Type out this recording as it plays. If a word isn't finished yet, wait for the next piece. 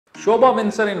Sobha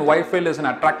Windsor in Whitefield is an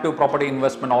attractive property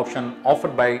investment option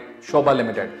offered by Sobha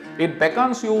Limited. It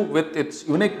beckons you with its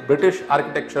unique British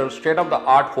architecture,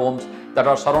 state-of-the-art homes that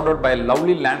are surrounded by a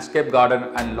lovely landscape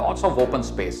garden and lots of open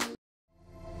space.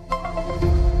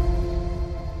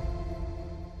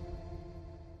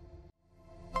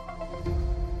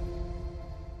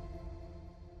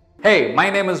 Hey, my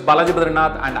name is Balaji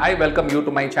Badrinath and I welcome you to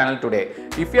my channel today.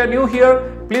 If you are new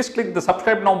here, please click the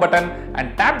subscribe now button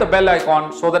and tap the bell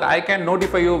icon so that I can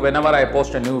notify you whenever I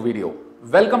post a new video.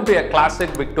 Welcome to a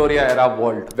classic Victoria era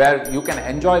world where you can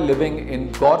enjoy living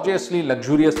in gorgeously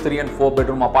luxurious 3 and 4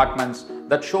 bedroom apartments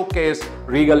that showcase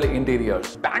regal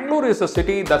interiors. Bangalore is a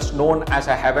city that's known as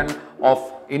a heaven of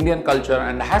Indian culture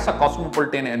and has a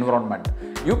cosmopolitan environment.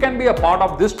 You can be a part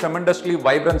of this tremendously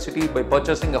vibrant city by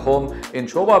purchasing a home in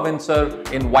Sobha Windsor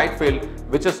in Whitefield,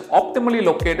 which is optimally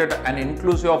located and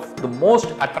inclusive of the most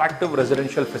attractive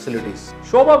residential facilities.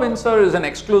 Sobha Windsor is an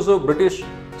exclusive British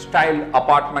style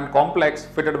apartment complex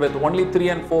fitted with only 3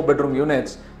 and 4 bedroom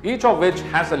units, each of which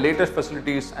has the latest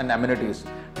facilities and amenities.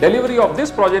 Delivery of this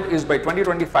project is by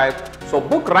 2025, so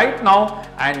book right now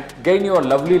and gain your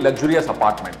lovely luxurious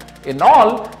apartment. In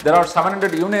all, there are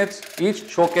 700 units, each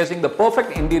showcasing the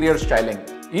perfect interior styling.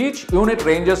 Each unit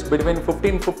ranges between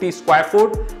 1550 square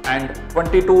foot and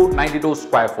 2292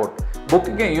 square foot.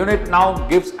 Booking a unit now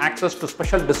gives access to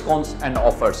special discounts and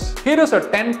offers. Here is a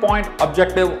 10-point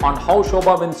objective on how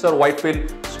Sobha Windsor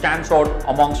Whitefield stands out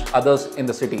amongst others in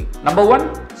the city. Number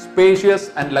 1. Spacious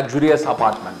and luxurious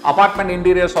apartment. Apartment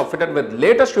interiors are fitted with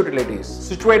latest utilities,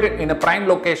 situated in a prime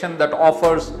location that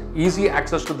offers easy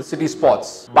access to the city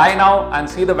spots. Buy now and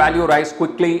see the value rise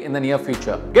quickly in the near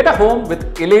future. Get a home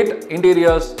with elite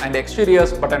interiors and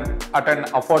exteriors but at an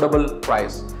affordable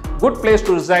price. Good place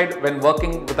to reside when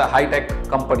working with a high-tech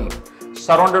company.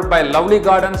 Surrounded by lovely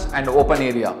gardens and open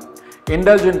area.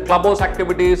 Indulge in clubhouse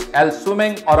activities, else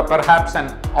swimming or perhaps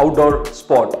an outdoor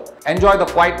sport. Enjoy the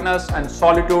quietness and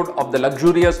solitude of the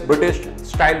luxurious British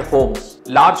styled homes.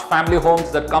 Large family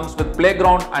homes that comes with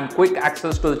playground and quick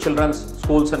access to the children's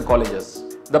schools and colleges.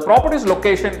 The property's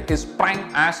location is prime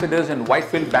as it is in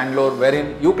Whitefield, Bangalore,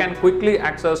 wherein you can quickly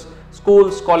access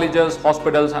schools, colleges,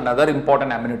 hospitals and other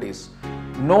important amenities.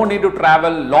 No need to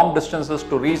travel long distances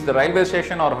to reach the railway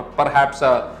station or perhaps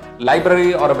a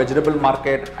library or a vegetable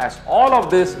market, as all of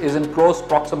this is in close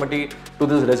proximity to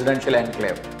this residential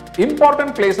enclave.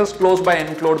 Important places close by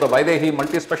include the Vaidehi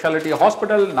Multi-Speciality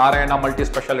Hospital, Narayana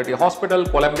Multi-Speciality Hospital,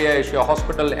 Columbia Asia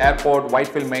Hospital, Airport,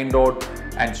 Whitefield Main Road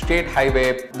and State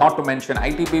Highway, not to mention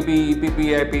ITBB,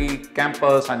 EPPIP,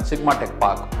 campus and Sigma Tech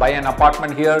Park. Buy an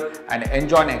apartment here and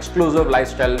enjoy an exclusive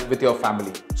lifestyle with your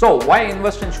family. So why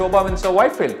invest in Sobha Windsor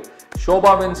Whitefield?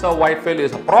 Sobha Windsor Whitefield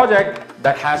is a project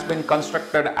that has been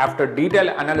constructed after detailed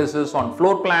analysis on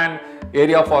floor plan,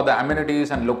 area for the amenities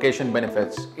and location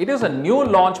benefits. It is a new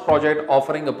launch project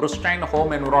offering a pristine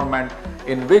home environment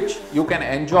in which you can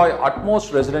enjoy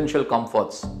utmost residential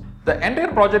comforts. The entire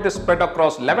project is spread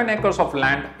across 11 acres of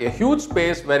land, a huge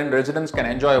space wherein residents can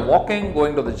enjoy walking,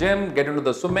 going to the gym, get into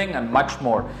the swimming and much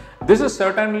more. This is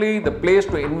certainly the place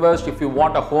to invest if you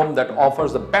want a home that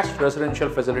offers the best residential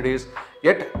facilities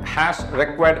yet has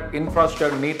required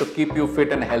infrastructure need to keep you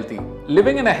fit and healthy.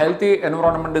 Living in a healthy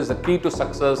environment is the key to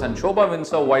success, and Sobha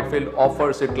Windsor Whitefield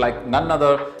offers it like none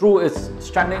other through its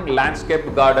stunning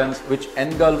landscape gardens which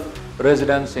engulf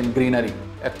residents in greenery.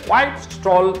 A quiet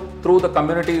stroll through the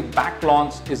community back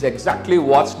lawns is exactly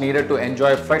what's needed to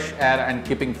enjoy fresh air and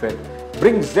keeping fit.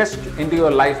 Bring zest into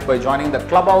your life by joining the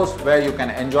clubhouse where you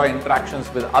can enjoy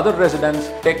interactions with other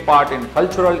residents, take part in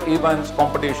cultural events,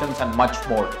 competitions and much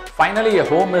more. Finally, a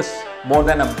home is more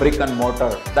than a brick and mortar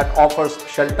that offers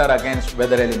shelter against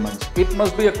weather elements. It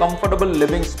must be a comfortable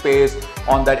living space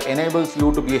that enables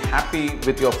you to be happy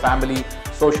with your family,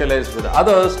 socialize with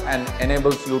others and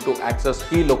enables you to access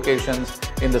key locations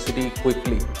in the city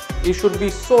quickly. It should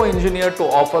be so engineered to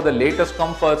offer the latest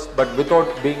comforts but without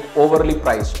being overly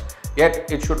priced.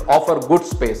 Yet it should offer good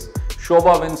space.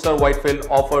 Sobha Windsor Whitefield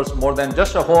offers more than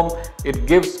just a home. It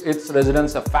gives its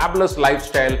residents a fabulous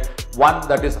lifestyle, one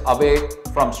that is away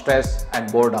from stress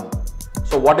and boredom.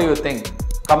 So what do you think?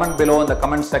 Comment below in the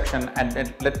comment section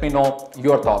and let me know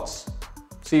your thoughts.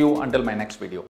 See you until my next video.